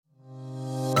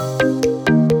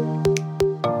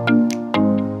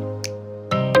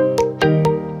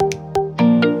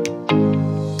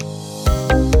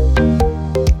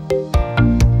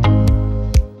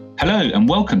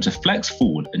Welcome to Flex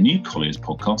Forward, a new Colliers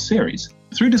podcast series.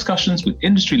 Through discussions with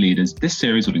industry leaders, this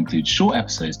series will include short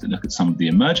episodes that look at some of the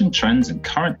emerging trends and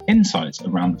current insights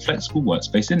around the flexible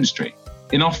workspace industry.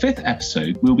 In our fifth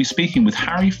episode, we'll be speaking with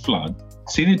Harry Flood,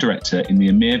 Senior Director in the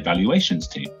EMEA Valuations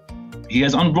team. He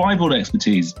has unrivaled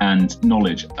expertise and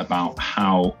knowledge about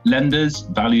how lenders,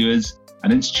 valuers,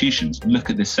 and institutions look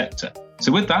at this sector.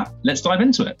 So with that, let's dive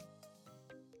into it.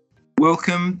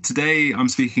 Welcome. Today I'm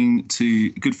speaking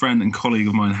to a good friend and colleague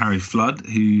of mine, Harry Flood,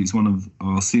 who's one of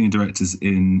our senior directors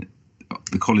in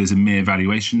the Colliers EMEA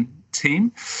Valuation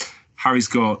team. Harry's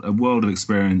got a world of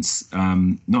experience,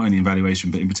 not only in valuation,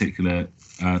 but in particular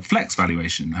flex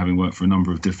valuation, having worked for a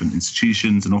number of different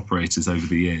institutions and operators over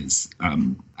the years.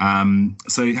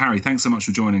 So Harry, thanks so much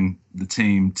for joining the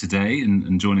team today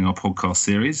and joining our podcast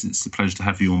series. It's a pleasure to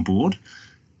have you on board.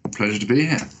 A pleasure to be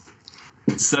here.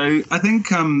 So I think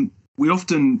we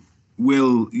often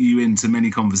will you into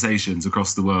many conversations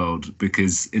across the world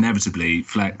because inevitably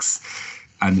flex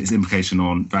and its implication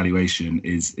on valuation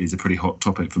is a pretty hot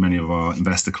topic for many of our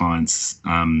investor clients.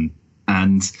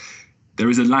 And there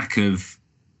is a lack of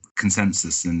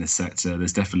consensus in this sector.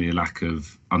 There's definitely a lack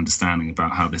of understanding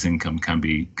about how this income can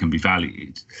be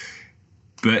valued.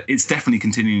 But it's definitely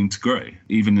continuing to grow.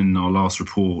 Even in our last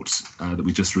report that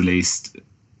we just released,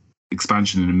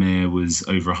 expansion in EMEA was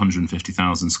over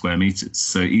 150,000 square meters.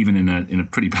 So even in a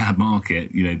pretty bad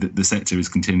market, you know, the sector is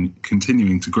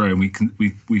continuing to grow, and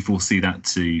we foresee that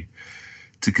to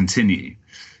continue.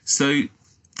 So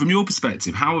from your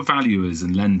perspective, how are valuers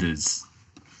and lenders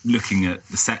looking at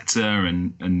the sector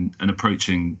and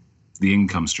approaching the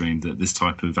income stream that this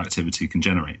type of activity can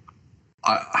generate?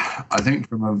 I think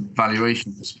from a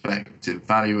valuation perspective,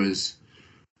 valuers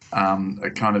are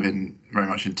kind of very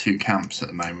much in two camps at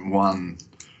the moment. One,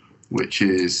 which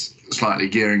is slightly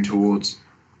gearing towards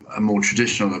a more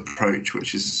traditional approach,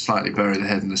 which is slightly bury the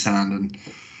head in the sand and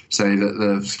say that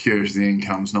the security of the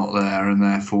income's not there, and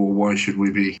therefore why should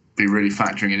we be really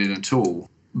factoring it in at all?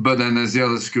 But then there's the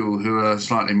other school who are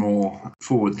slightly more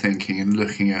forward thinking and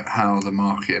looking at how the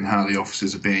market and how the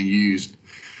offices are being used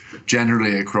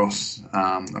generally across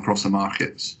the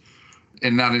markets.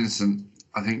 In that instance,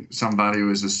 I think some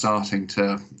valuers are starting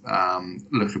to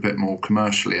look a bit more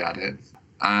commercially at it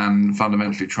and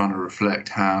fundamentally trying to reflect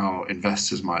how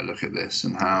investors might look at this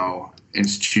and how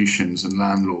institutions and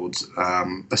landlords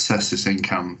assess this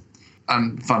income.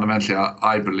 And fundamentally,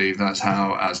 I believe that's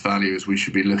how, as valuers, we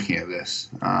should be looking at this.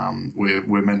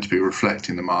 We're meant to be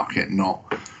reflecting the market,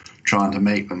 not trying to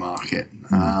make the market.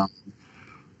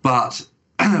 But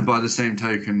by the same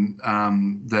token,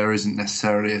 there isn't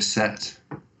necessarily a set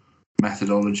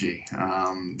methodology.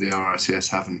 The RICS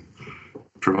haven't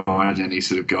provided any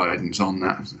sort of guidance on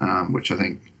that, which I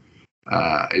think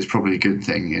is probably a good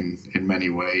thing in many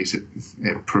ways.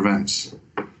 It prevents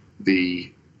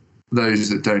those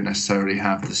that don't necessarily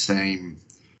have the same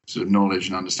sort of knowledge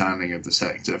and understanding of the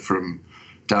sector from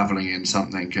dabbling in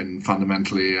something and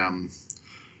fundamentally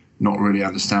not really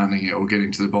understanding it or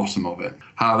getting to the bottom of it.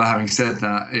 However, having said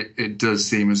that, it does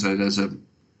seem as though there's a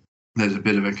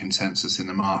bit of a consensus in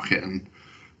the market, and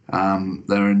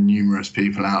there are numerous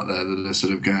people out there that are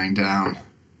sort of going down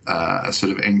a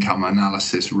sort of income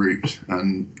analysis route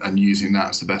and using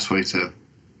that as the best way to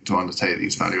undertake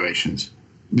these valuations.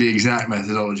 The exact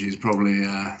methodology is probably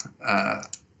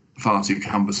far too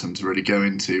cumbersome to really go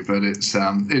into, but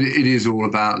it is all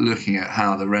about looking at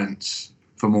how the rents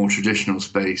for more traditional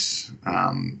space,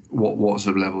 what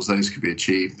sort of levels those could be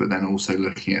achieved, but then also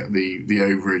looking at the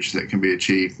overage that can be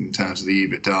achieved in terms of the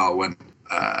EBITDA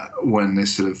when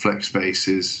this sort of flex space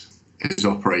is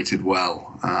operated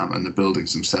well, and the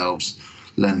buildings themselves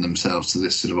lend themselves to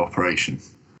this sort of operation.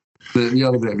 The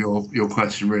other bit of your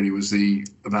question really was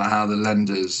about how the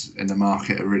lenders in the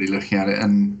market are really looking at it,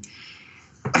 and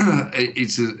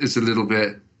it's a little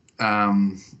bit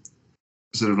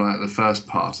sort of like the first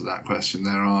part of that question.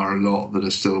 There are a lot that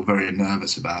are still very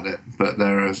nervous about it, but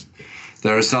there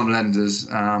are some lenders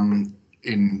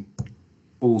in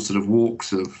all sort of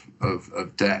walks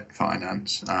of debt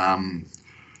finance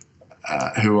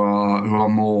who are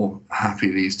more happy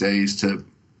these days to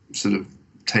sort of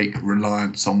take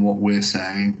reliance on what we're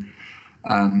saying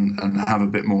and have a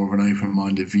bit more of an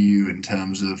open-minded view in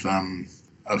terms of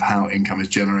how income is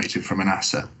generated from an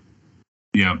asset.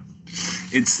 Yeah,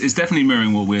 it's definitely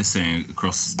mirroring what we're seeing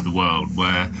across the world,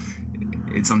 where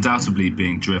it's undoubtedly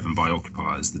being driven by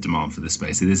occupiers, the demand for this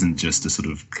space. It isn't just a sort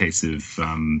of case of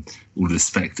all the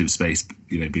speculative space,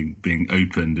 you know, being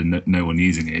opened and no one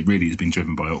using it. It really is being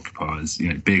driven by occupiers, you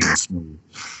know, big and small.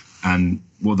 And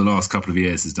what the last couple of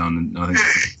years has done, and I think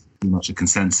pretty much a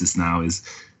consensus now, is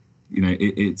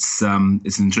it's an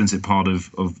intrinsic part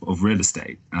of real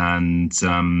estate, and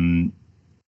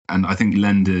I think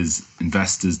lenders,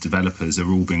 investors, developers are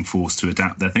all being forced to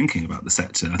adapt their thinking about the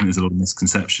sector. I think there's a lot of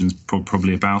misconceptions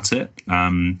probably about it, but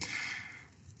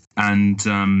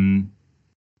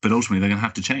ultimately they're going to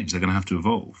have to change. They're going to have to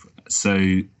evolve. So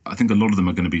I think a lot of them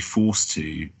are going to be forced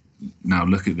to now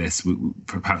look at this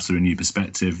perhaps through a new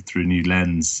perspective, through a new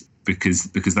lens, because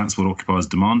that's what occupiers are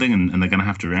demanding, and they're going to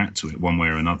have to react to it one way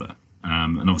or another.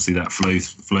 And obviously that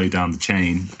flow down the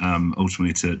chain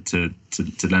ultimately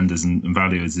to lenders and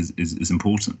valuers is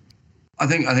important. I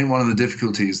think one of the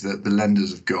difficulties that the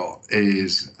lenders have got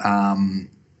is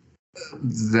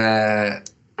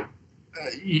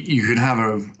you could have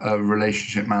a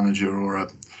relationship manager or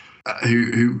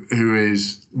who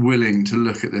is willing to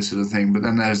look at this sort of thing, but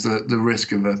then there's the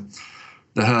risk of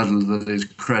the hurdle that is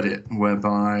credit,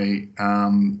 whereby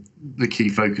the key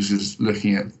focus is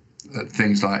looking at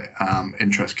things like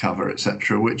interest cover,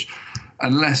 etc., which,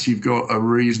 unless you've got a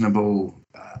reasonable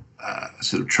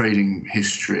sort of trading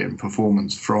history and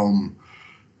performance from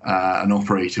an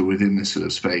operator within this sort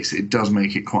of space, it does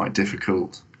make it quite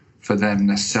difficult for them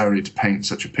necessarily to paint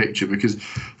such a picture, because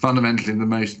fundamentally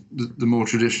the more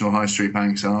traditional high street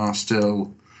banks are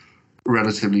still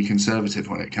relatively conservative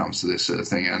when it comes to this sort of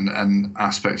thing, and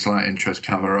aspects like interest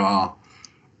cover are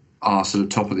sort of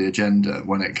top of the agenda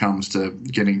when it comes to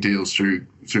getting deals through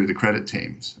the credit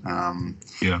teams. And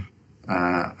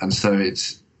so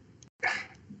it's,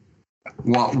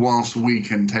 whilst we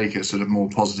can take a sort of more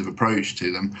positive approach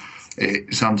to them,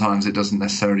 sometimes it doesn't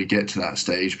necessarily get to that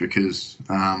stage, because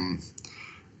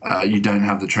you don't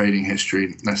have the trading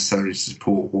history necessarily to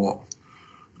support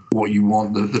what you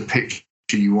want, the picture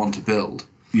you want to build.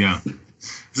 Yeah,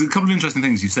 there's a couple of interesting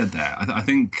things you said there. I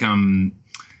think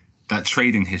that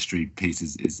trading history piece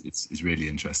is really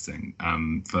interesting.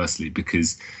 Firstly,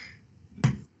 because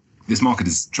this market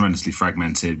is tremendously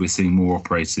fragmented. We're seeing more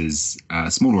operators,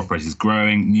 smaller operators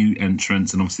growing, new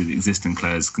entrants, and obviously the existing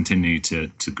players continue to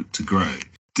grow.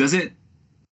 Does it,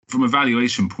 from a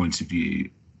valuation point of view,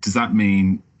 does that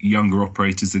mean younger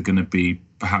operators are going to be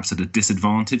perhaps at a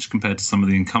disadvantage compared to some of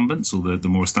the incumbents or the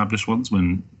more established ones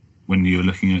when you're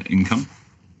looking at income?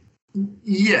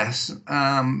 Yes,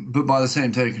 but by the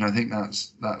same token, I think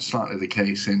that's slightly the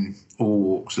case in all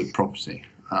walks of property.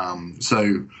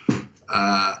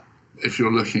 If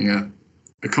you're looking at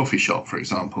a coffee shop, for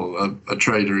example, a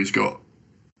trader who's got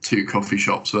 2 coffee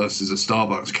shops versus a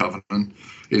Starbucks covenant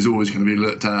is always going to be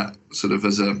looked at sort of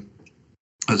as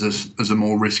a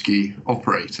more risky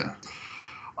operator.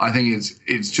 I think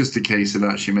it's just a case of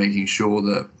actually making sure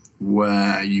that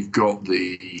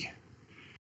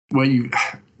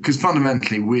because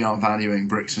fundamentally we are valuing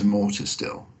bricks and mortar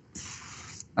still.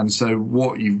 And so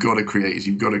what you've got to create is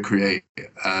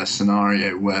a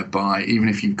scenario whereby, even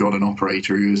if you've got an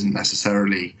operator who isn't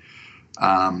necessarily,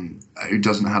 who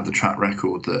doesn't have the track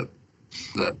record that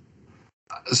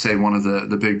say one of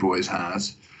the big boys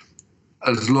has,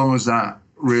 as long as that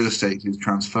real estate is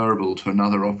transferable to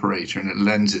another operator and it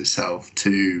lends itself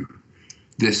to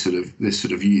this sort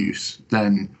of use,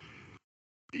 then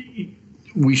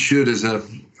we should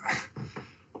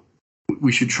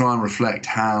try and reflect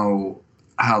how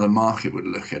the market would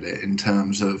look at it in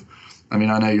terms of, I mean,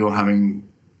 I know you're having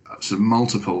sort of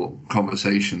multiple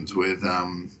conversations with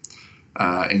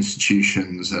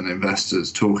institutions and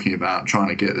investors talking about trying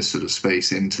to get this sort of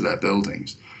space into their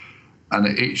buildings. And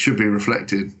it should be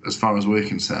reflected as far as we're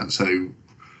concerned. So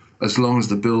as long as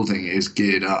the building is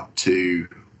geared up to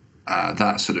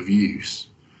that sort of use,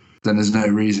 then there's no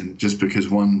reason, just because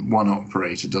one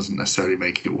operator doesn't necessarily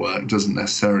make it work, doesn't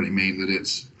necessarily mean that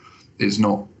it's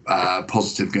not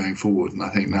positive going forward. And I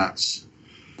think that's...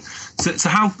 So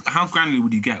how granular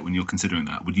would you get when you're considering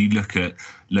that? Would you look at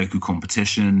local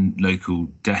competition, local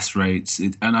desk rates?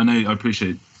 And I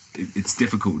appreciate it's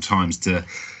difficult at times to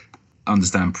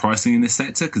understand pricing in this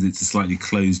sector because it's a slightly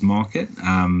closed market.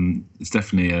 It's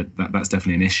definitely that's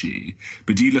definitely an issue.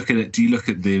 But do you look at it? Do you look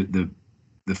at the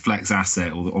flex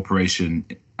asset or the operation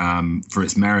for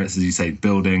its merits, as you say,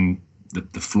 building, the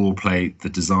floor plate, the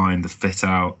design, the fit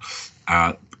out,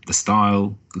 the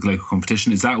style, the local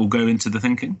competition? Does that all go into the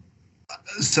thinking?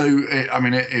 So,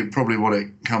 it probably what it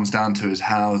comes down to is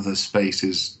how the space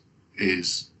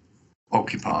is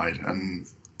occupied. And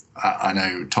I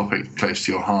know topic close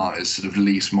to your heart is sort of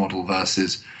lease model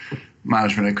versus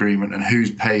management agreement, and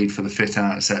who's paid for the fit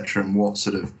out, etc., and what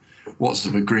sort of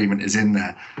agreement is in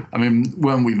there. I mean,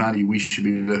 when we value, we should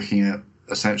be looking at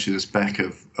essentially the spec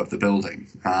of the building,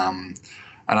 and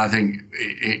I think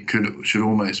it should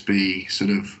almost be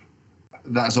sort of,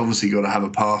 that's obviously got to have a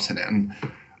part in it. And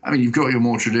I mean, you've got your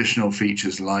more traditional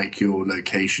features like your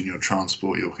location, your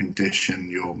transport, your condition,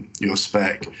 your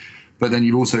spec, but then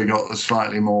you've also got the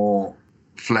slightly more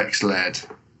flex-led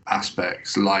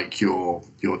aspects like your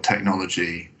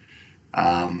technology,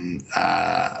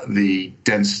 the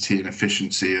density and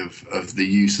efficiency of the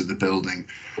use of the building,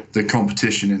 the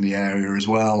competition in the area as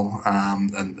well, and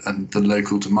the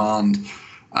local demand,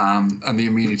 and the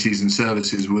amenities and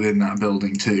services within that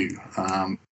building too,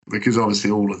 because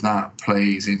obviously all of that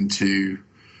plays into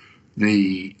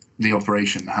the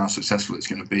operation, how successful it's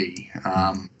going to be,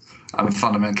 and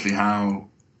fundamentally how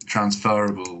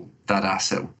transferable that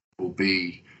asset will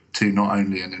be to not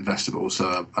only an investor but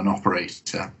also an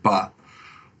operator. But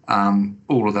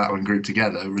all of that, when grouped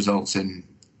together, results in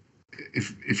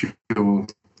if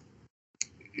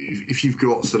you've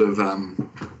got sort of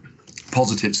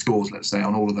positive scores, let's say,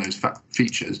 on all of those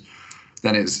features,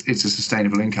 then it's a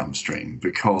sustainable income stream,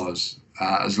 because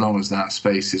as long as that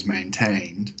space is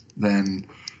maintained, then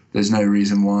there's no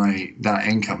reason why that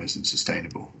income isn't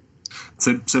sustainable.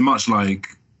 So much like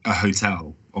a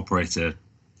hotel operator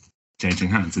changing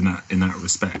hands in that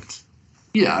respect.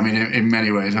 Yeah, I mean, in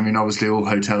many ways. I mean, obviously, all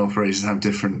hotel operators have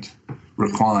different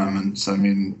requirements. I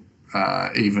mean,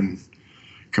 even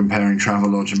comparing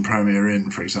Travelodge and Premier Inn,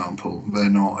 for example,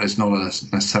 it's not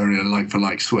necessarily a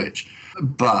like-for-like switch.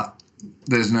 But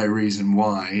there's no reason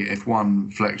why, if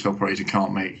one flex operator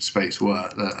can't make space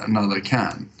work, that another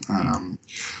can.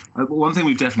 One thing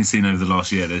we've definitely seen over the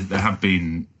last year, there have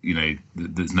been,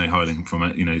 there's no hiding from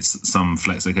it, some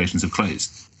flex locations have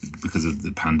closed because of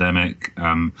the pandemic.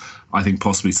 I think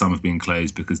possibly some have been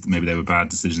closed because maybe they were bad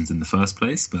decisions in the first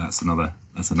place, but that's another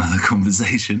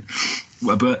conversation.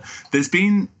 But there's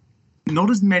been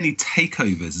not as many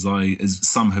takeovers as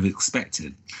some have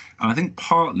expected. And I think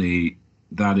partly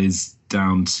that is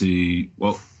down to,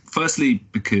 well, firstly,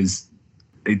 because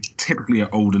they typically are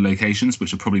older locations,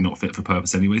 which are probably not fit for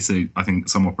purpose anyway. So I think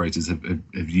some operators have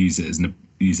used it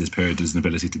used this period as an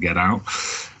ability to get out.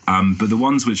 But the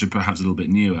ones which are perhaps a little bit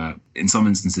newer, in some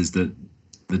instances, the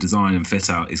design and fit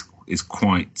out is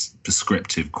quite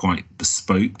prescriptive, quite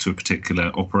bespoke to a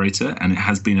particular operator, and it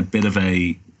has been a bit of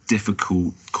a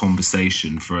difficult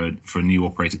conversation for a new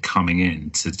operator coming in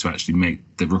to actually make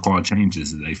the required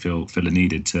changes that they feel are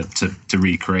needed to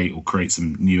recreate or create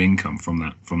some new income from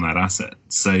that asset.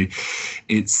 So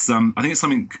it's I think it's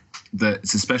something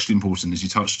that's especially important, as you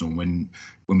touched on, when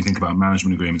we think about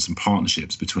management agreements and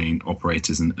partnerships between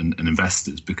operators and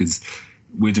investors, because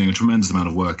we're doing a tremendous amount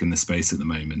of work in this space at the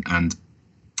moment, and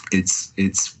it's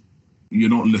you're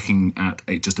not looking at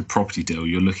just a property deal,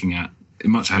 you're looking at,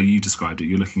 much how you described it,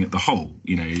 you're looking at the whole,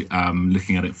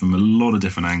 looking at it from a lot of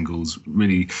different angles,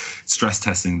 really stress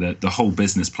testing the whole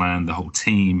business plan, the whole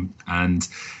team, and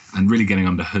really getting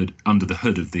under the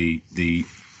hood of the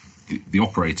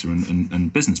operator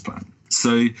and business plan.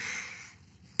 So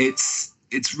it's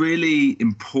really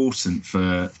important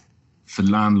for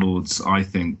landlords, I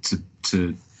think,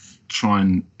 to try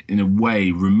and, in a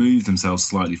way, remove themselves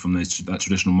slightly from that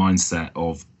traditional mindset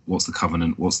of what's the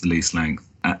covenant, what's the lease length,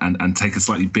 and take a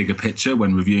slightly bigger picture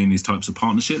when reviewing these types of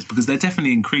partnerships, because they're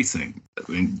definitely increasing.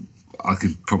 I mean, I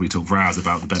could probably talk for hours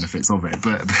about the benefits of it,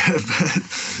 but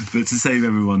to save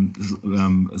everyone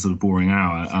a sort of boring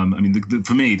hour, I mean,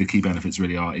 for me, the key benefits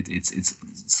really are it's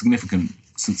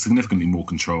significantly more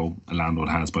control a landlord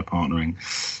has by partnering,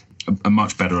 a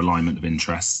much better alignment of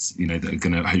interests, that are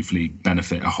going to hopefully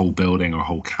benefit a whole building or a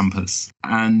whole campus,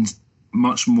 and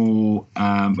much more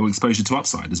exposure to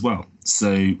upside as well.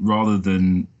 So rather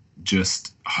than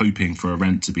just hoping for a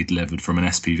rent to be delivered from an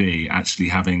SPV, actually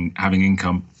having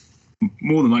income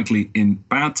more than likely in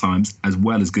bad times as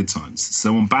well as good times.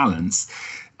 So on balance,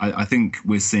 I think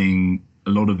we're seeing a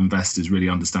lot of investors really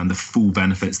understand the full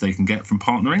benefits they can get from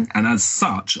partnering. And as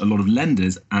such, a lot of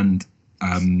lenders and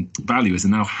valuers are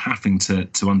now having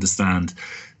to understand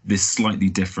this slightly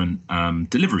different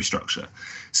delivery structure.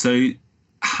 So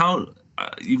how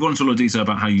you've gone into a lot of detail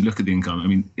about how you look at the income. I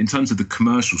mean, in terms of the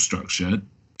commercial structure,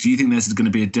 do you think there's going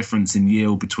to be a difference in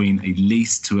yield between a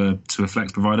lease to a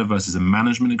flex provider versus a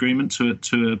management agreement to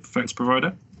a flex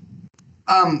provider?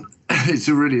 It's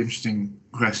a really interesting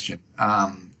question.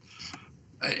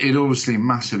 It obviously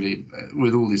massively,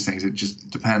 with all these things, it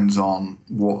just depends on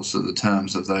what sort of the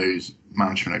terms of those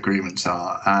management agreements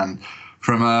are, and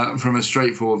from a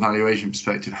straightforward valuation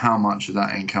perspective, how much of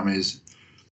that income is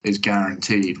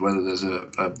guaranteed, whether there's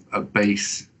a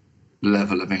base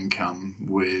level of income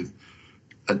with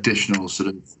additional sort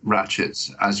of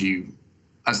ratchets as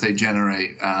they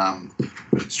generate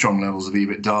strong levels of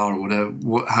EBITDA or whatever,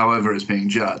 however it's being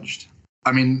judged.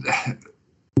 I mean,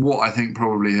 what I think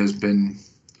probably has been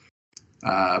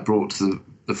brought to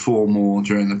the fall more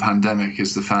during the pandemic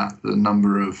is the fact that the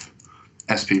number of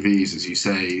SPVs, as you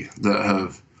say, that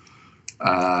have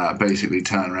basically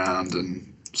turned around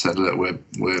and said, look,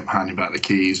 we're handing back the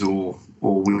keys, or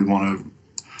we want to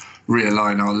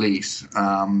realign our lease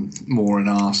more in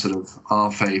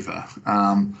our favour.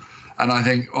 And I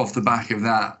think off the back of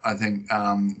that, I think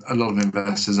a lot of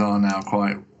investors are now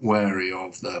quite wary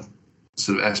of the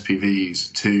sort of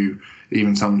SPVs to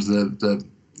even some of the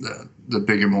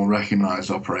bigger, more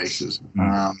recognised operators.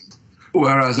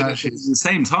 Whereas actually, at the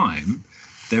same time,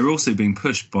 they're also being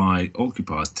pushed by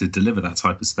occupiers to deliver that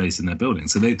type of space in their building.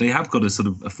 So they have got a sort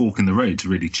of a fork in the road to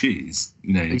really choose.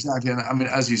 Exactly. And I mean,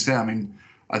 as you say,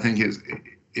 I think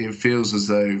it feels as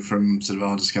though from sort of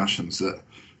our discussions that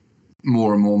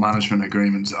more and more management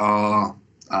agreements are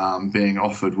being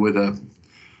offered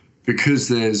because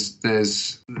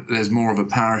there's more of a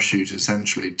parachute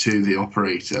essentially to the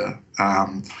operator.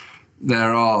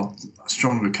 There are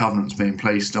stronger covenants being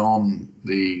placed on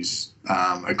these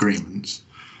agreements,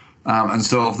 and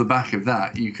so off the back of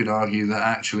that, you could argue that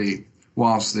actually,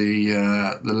 whilst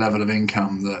the level of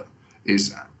income that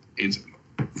is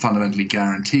fundamentally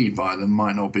guaranteed by them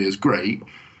might not be as great,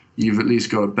 you've at least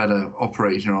got a better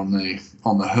operator on the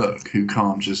hook who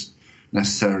can't just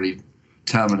necessarily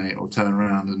terminate or turn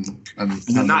around and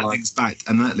then that links back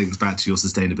to your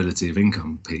sustainability of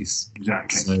income piece.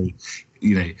 Exactly. So,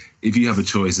 if you have a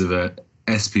choice of a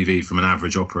SPV from an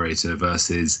average operator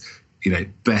versus,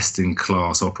 best in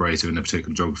class operator in a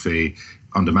particular geography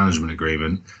under management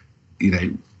agreement,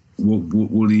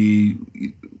 what do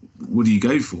you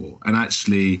go for? And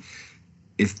actually,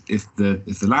 if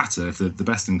the latter, if the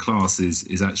best in class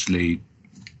is actually,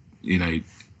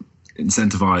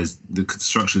 incentivize the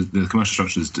commercial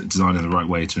structures designed in the right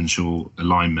way to ensure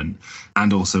alignment,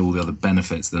 and also all the other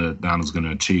benefits that the landlord's going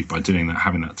to achieve by doing that,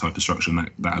 having that type of structure and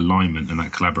that alignment and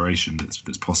that collaboration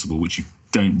that's possible, which you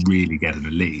don't really get in a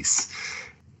lease.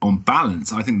 On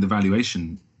balance, I think the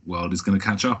valuation world is going to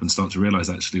catch up and start to realize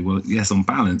actually, well, yes, on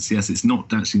balance, yes, it's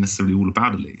not actually necessarily all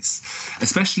about a lease,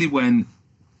 especially when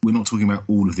we're not talking about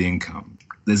all of the income.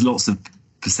 There's lots of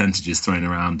percentages thrown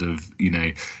around of,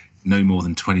 no more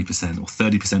than 20% or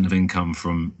 30% of income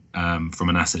from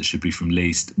an asset should be from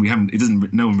leased.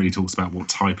 No one really talks about what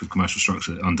type of commercial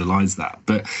structure underlies that.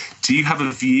 But do you have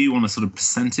a view on a sort of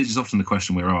percentage? It's often the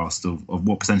question we're asked of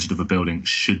what percentage of a building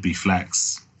should be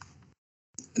flex.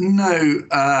 No,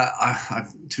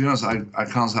 to be honest, I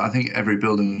can't say. I think every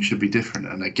building should be different.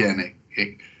 And again,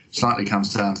 it slightly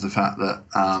comes down to the fact that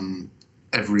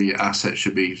every asset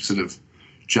should be sort of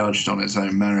judged on its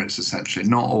own merits. Essentially,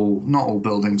 not all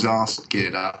buildings are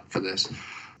geared up for this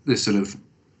sort of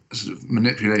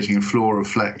manipulating a floor of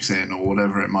flex in or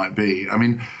whatever it might be. I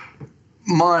mean,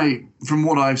 from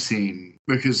what I've seen,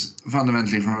 because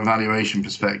fundamentally from a valuation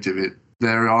perspective,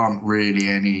 there aren't really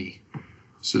any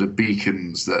sort of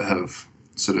beacons that have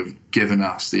sort of given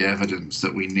us the evidence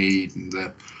that we need and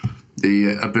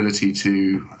the ability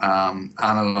to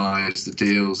analyse the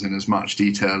deals in as much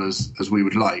detail as we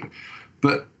would like.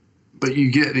 But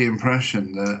you get the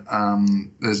impression that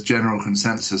there's general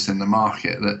consensus in the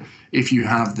market that if you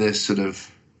have this sort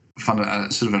of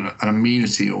an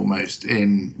amenity almost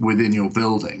within your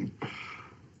building,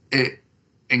 it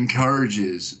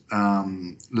encourages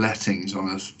lettings on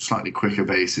a slightly quicker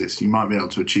basis. You might be able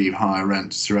to achieve higher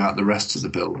rents throughout the rest of the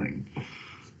building.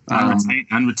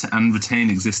 And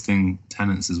retain existing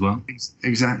tenants as well.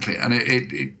 Exactly.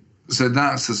 And so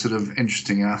that's the sort of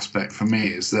interesting aspect for me,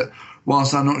 is that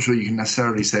whilst I'm not sure you can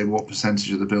necessarily say what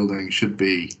percentage of the building should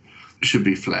be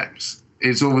flex,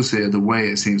 it's obviously the way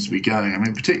it seems to be going. I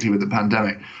mean, particularly with the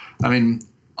pandemic. I mean,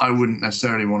 I wouldn't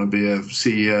necessarily want to be a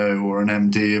CEO or an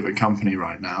MD of a company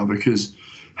right now, because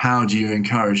how do you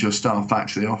encourage your staff back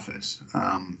to the office?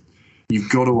 You've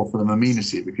got to offer them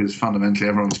amenity, because fundamentally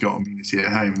everyone's got amenity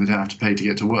at home. They don't have to pay to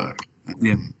get to work.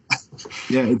 Yeah,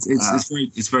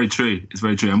 it's very true. It's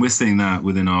very true, and we're seeing that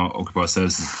within our occupier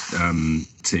services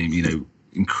team.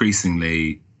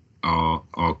 Increasingly, our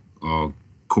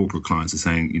corporate clients are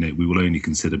saying, we will only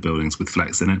consider buildings with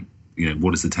flex in it.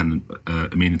 What is the tenant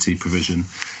amenity provision?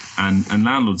 And some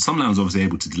landlords are obviously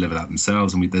able to deliver that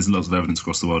themselves, and there's lots of evidence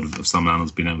across the world of some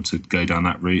landlords being able to go down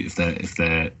that route if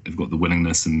they've got the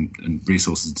willingness and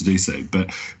resources to do so.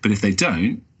 But if they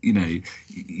don't,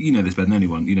 this better than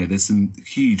anyone. There's some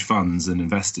huge funds and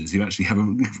investors who actually have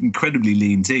incredibly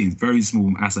lean teams, very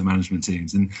small asset management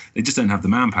teams, and they just don't have the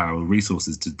manpower or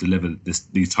resources to deliver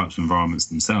these types of environments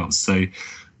themselves. So,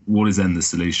 what is then the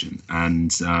solution?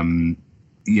 And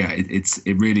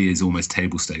it really is almost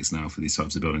table stakes now for these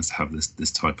types of buildings to have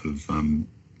this type of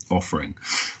offering,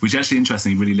 which actually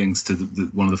interestingly really links to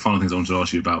one of the final things I wanted to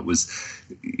ask you about was,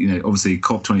 obviously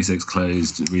COP26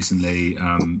 closed recently.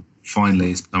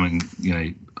 Finally, it's becoming,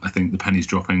 I think the penny's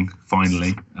dropping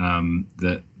finally,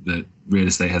 that real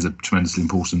estate has a tremendously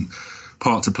important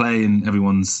part to play in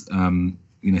everyone's,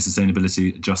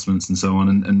 sustainability adjustments and so on.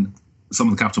 And some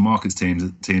of the capital markets teams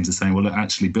are saying, well, look,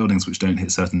 actually buildings which don't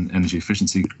hit certain energy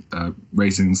efficiency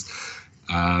ratings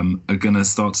are going to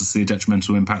start to see a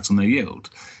detrimental impact on their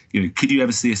yield. Could you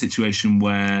ever see a situation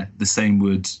where the same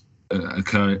would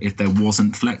occur if there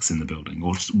wasn't flex in the building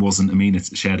or wasn't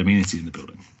shared amenity in the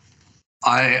building?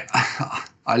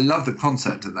 I love the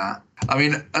concept of that. I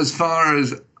mean, as far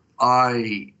as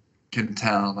I can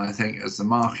tell, and I think as the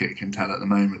market can tell at the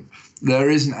moment, there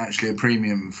isn't actually a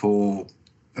premium for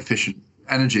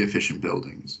energy efficient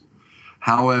buildings.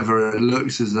 However, it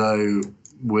looks as though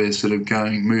we're sort of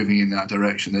moving in that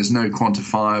direction. There's no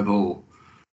quantifiable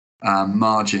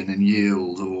margin in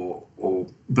yield,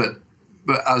 but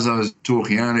as I was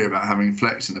talking earlier about having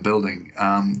flex in the building,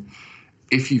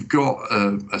 if you've got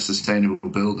a sustainable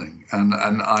building, and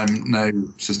I'm no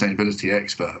sustainability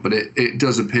expert, but it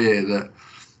does appear that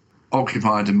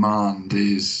occupier demand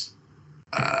is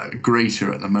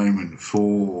greater at the moment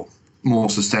for more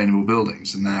sustainable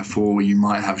buildings, and therefore you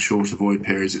might have shorter void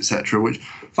periods, etc., which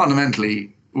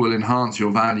fundamentally will enhance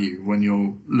your value when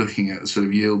you're looking at sort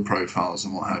of yield profiles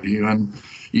and what have you. And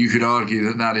you could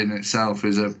argue that in itself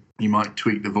you might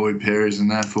tweak the void periods,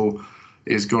 and therefore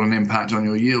it's got an impact on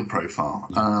your yield profile.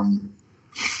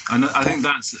 And I think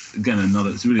that's, again,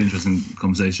 it's a really interesting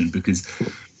conversation, because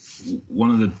one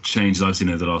of the changes I've seen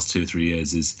over the last 2 or 3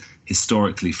 years is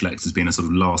historically flex has been a sort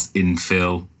of last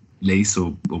infill lease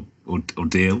or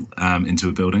deal into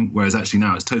a building, whereas actually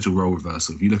now it's total role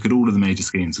reversal. If you look at all of the major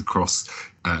schemes across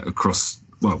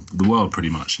the world pretty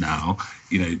much now,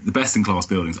 the best in class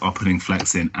buildings are putting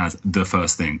flex in as the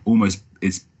first thing.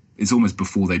 It's almost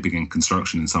before they begin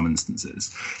construction in some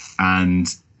instances,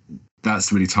 and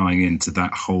that's really tying into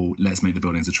that whole let's make the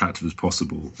buildings attractive as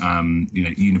possible.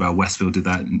 Unibail Westfield did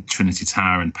that in Trinity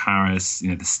Tower in Paris.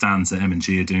 The Stands at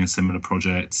M&G are doing a similar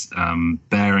project.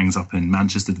 Bearings up in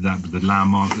Manchester did that with the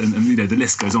Landmark, and the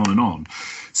list goes on and on.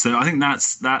 So I think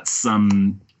that's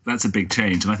a big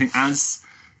change, and I think as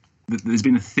there's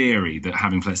been a theory that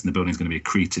having flex in the building is going to be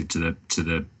accretive to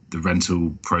the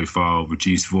rental profile,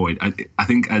 reduced void. I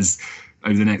think as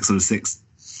over the next sort of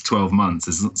 6-12 months,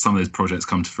 as some of those projects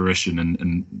come to fruition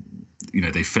and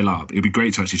they fill up, it'd be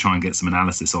great to actually try and get some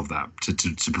analysis of that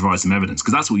to provide some evidence,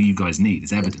 because that's what you guys need,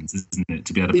 is evidence, isn't it,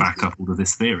 to be able to back up all of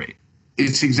this theory.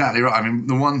 It's exactly right. I mean,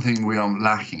 the one thing we are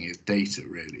lacking is data,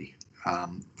 really,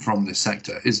 from this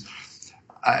sector. It's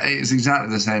exactly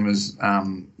the same as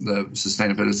the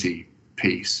sustainability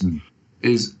piece.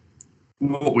 Is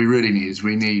what we really need is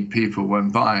we need people, when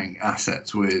buying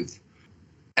assets with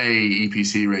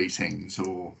EPC ratings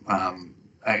or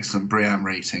excellent BREEAM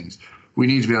ratings, we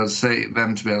need to be able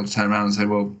to turn around and say,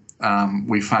 well,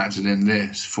 we factored in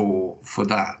this for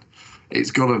that.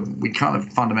 We kind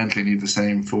of fundamentally need the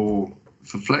same for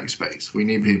flex space. We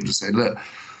need people to say, look,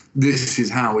 this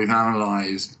is how we've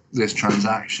analysed this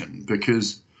transaction,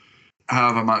 because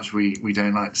however much we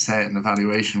don't like to say it in the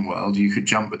valuation world, you could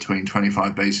jump between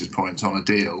 25 basis points on a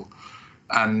deal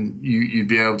and you'd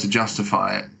be able to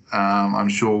justify it, I'm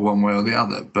sure, one way or the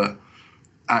other. But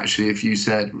actually, if you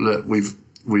said, look, we've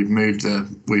moved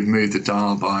the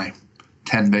dial by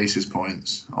 10 basis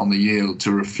points on the yield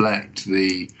to reflect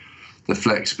the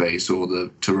flex space, or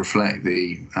to reflect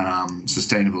the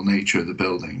sustainable nature of the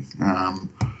building,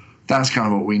 that's kind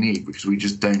of what we need, because we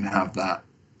just don't have that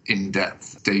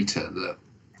in-depth data.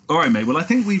 All right, mate. Well, I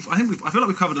feel like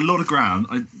we've covered a lot of ground.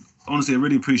 I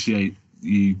really appreciate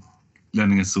you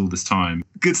lending us all this time.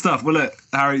 Good stuff. Well, look,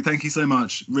 Harry, thank you so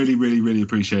much. Really, really, really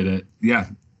appreciate it. Yeah.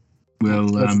 We'll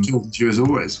talking to you as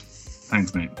always.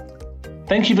 Thanks, mate.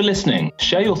 Thank you for listening.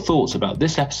 Share your thoughts about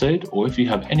this episode, or if you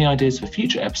have any ideas for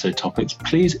future episode topics,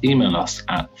 please email us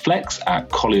at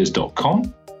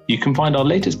flex@colliers.com. You can find our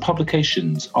latest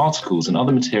publications, articles and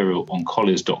other material on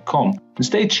colliers.com, and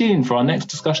stay tuned for our next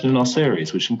discussion in our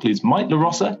series, which includes Mike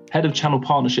LaRossa, Head of Channel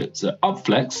Partnerships at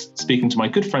Upflex, speaking to my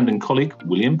good friend and colleague,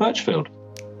 William Birchfield.